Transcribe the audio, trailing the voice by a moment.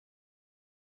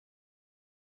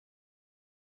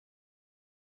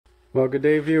Well, good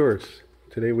day, viewers.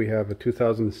 Today we have a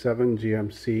 2007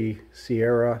 GMC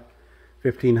Sierra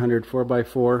 1500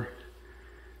 4x4.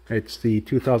 It's the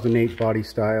 2008 body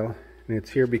style, and it's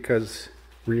here because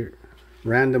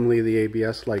randomly the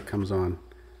ABS light comes on.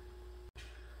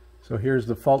 So here's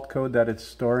the fault code that it's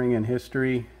storing in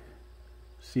history.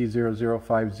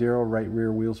 C0050, right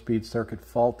rear wheel speed circuit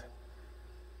fault.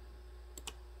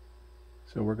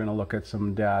 So we're going to look at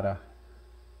some data.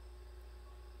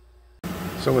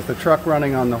 So with the truck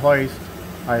running on the hoist,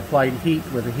 I applied heat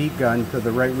with a heat gun to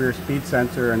the right rear speed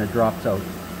sensor and it drops out.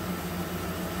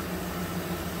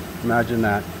 Imagine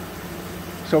that.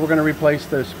 So we're going to replace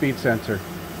the speed sensor.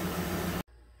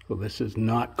 Well, this is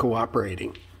not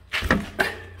cooperating.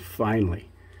 Finally.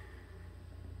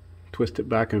 Twist it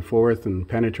back and forth and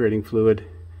penetrating fluid.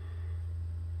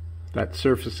 That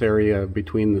surface area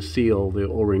between the seal, the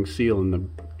O-ring seal,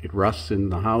 and it rusts in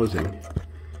the housing.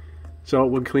 So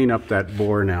we'll clean up that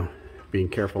bore now, being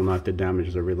careful not to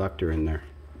damage the reluctor in there.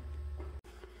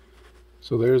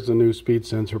 So there's the new speed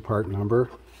sensor part number.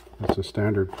 That's a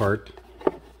standard part.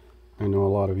 I know a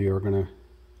lot of you are going to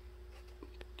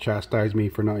chastise me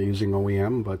for not using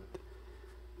OEM, but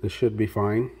this should be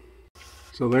fine.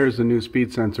 So there's the new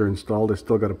speed sensor installed. I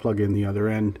still got to plug in the other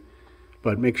end,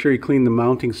 but make sure you clean the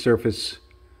mounting surface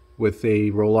with a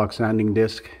roll-lock sanding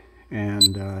disc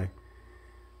and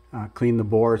clean the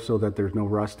bore so that there's no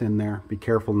rust in there. Be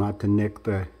careful not to nick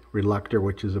the reluctor,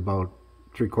 which is about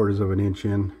 3/4 of an inch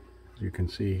in, as you can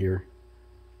see here.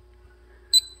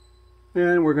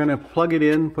 And we're going to plug it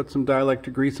in, put some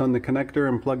dielectric grease on the connector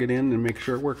and plug it in and make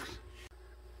sure it works.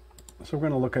 So we're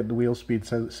going to look at the wheel speed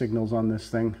signals on this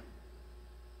thing.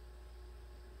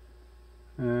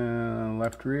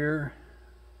 Left rear,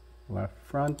 left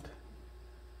front,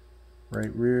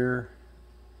 right rear,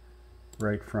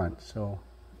 right front. So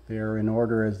they are in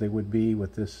order as they would be,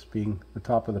 with this being the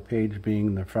top of the page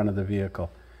being the front of the vehicle.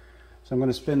 So I'm going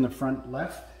to spin the front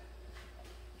left.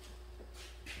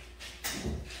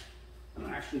 And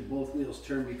actually both wheels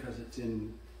turn because it's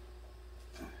in,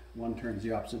 one turns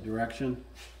the opposite direction.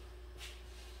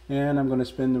 And I'm going to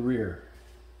spin the rear.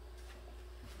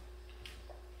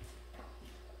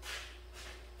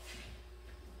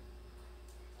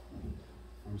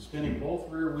 I'm spinning both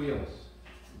rear wheels.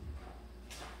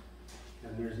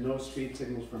 And there's no speed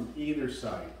signals from either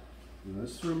side. And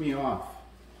this threw me off.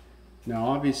 Now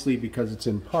obviously because it's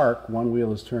in park, one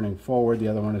wheel is turning forward, the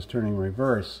other one is turning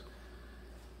reverse.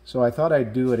 So I thought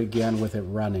I'd do it again with it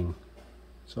running.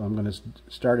 So I'm going to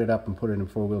start it up and put it in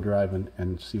four-wheel drive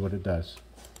and see what it does.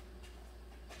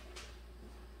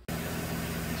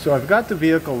 So I've got the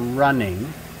vehicle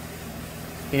running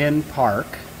in park,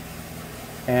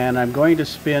 and I'm going to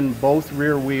spin both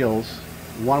rear wheels.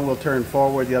 One will turn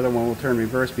forward, the other one will turn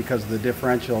reverse because the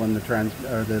differential in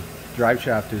the drive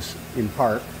shaft is in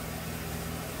park.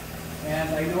 And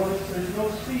I notice there's no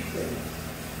speed signal.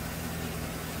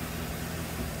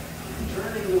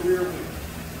 Turning the rear wheel,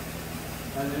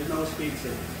 and there's no speed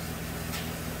signal.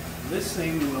 This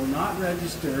thing will not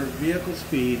register vehicle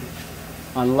speed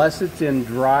unless it's in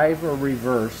drive or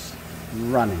reverse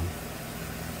running.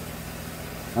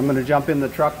 I'm going to jump in the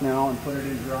truck now and put it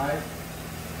in drive.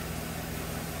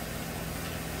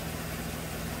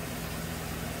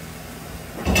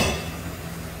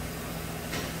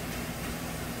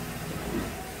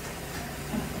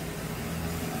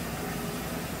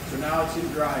 So now it's in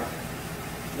drive.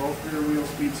 Both rear wheel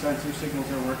speed sensor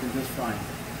signals are working just fine.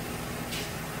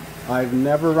 I've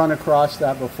never run across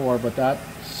that before, but that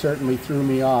certainly threw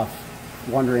me off,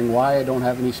 wondering why I don't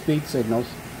have any speed signals.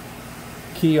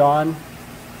 Key on,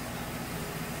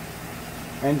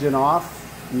 engine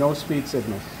off, no speed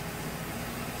signals.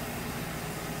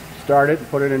 Start it,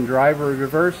 put it in drive or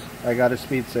reverse, I got a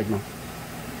speed signal.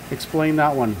 Explain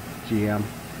that one, GM.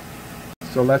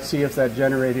 So let's see if that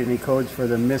generated any codes for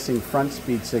the missing front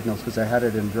speed signals, because I had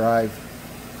it in drive.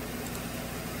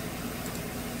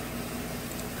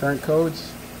 Current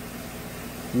codes?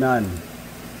 None.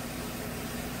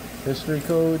 History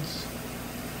codes?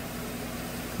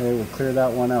 Okay, we'll clear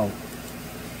that one out.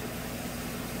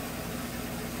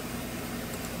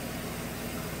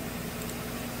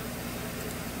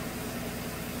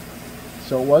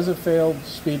 So it was a failed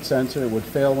speed sensor. It would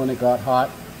fail when it got hot.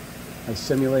 I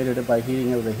simulated it by heating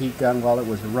it with a heat gun while it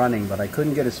was running, but I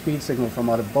couldn't get a speed signal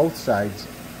from out of both sides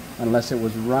unless it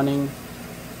was running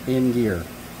in gear,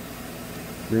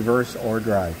 reverse or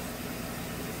drive.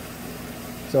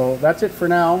 So that's it for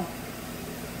now.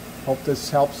 Hope this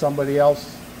helps somebody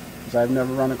else, because I've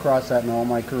never run across that in all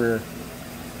my career.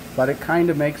 But it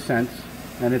kind of makes sense,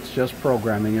 and it's just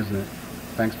programming, isn't it?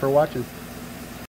 Thanks for watching.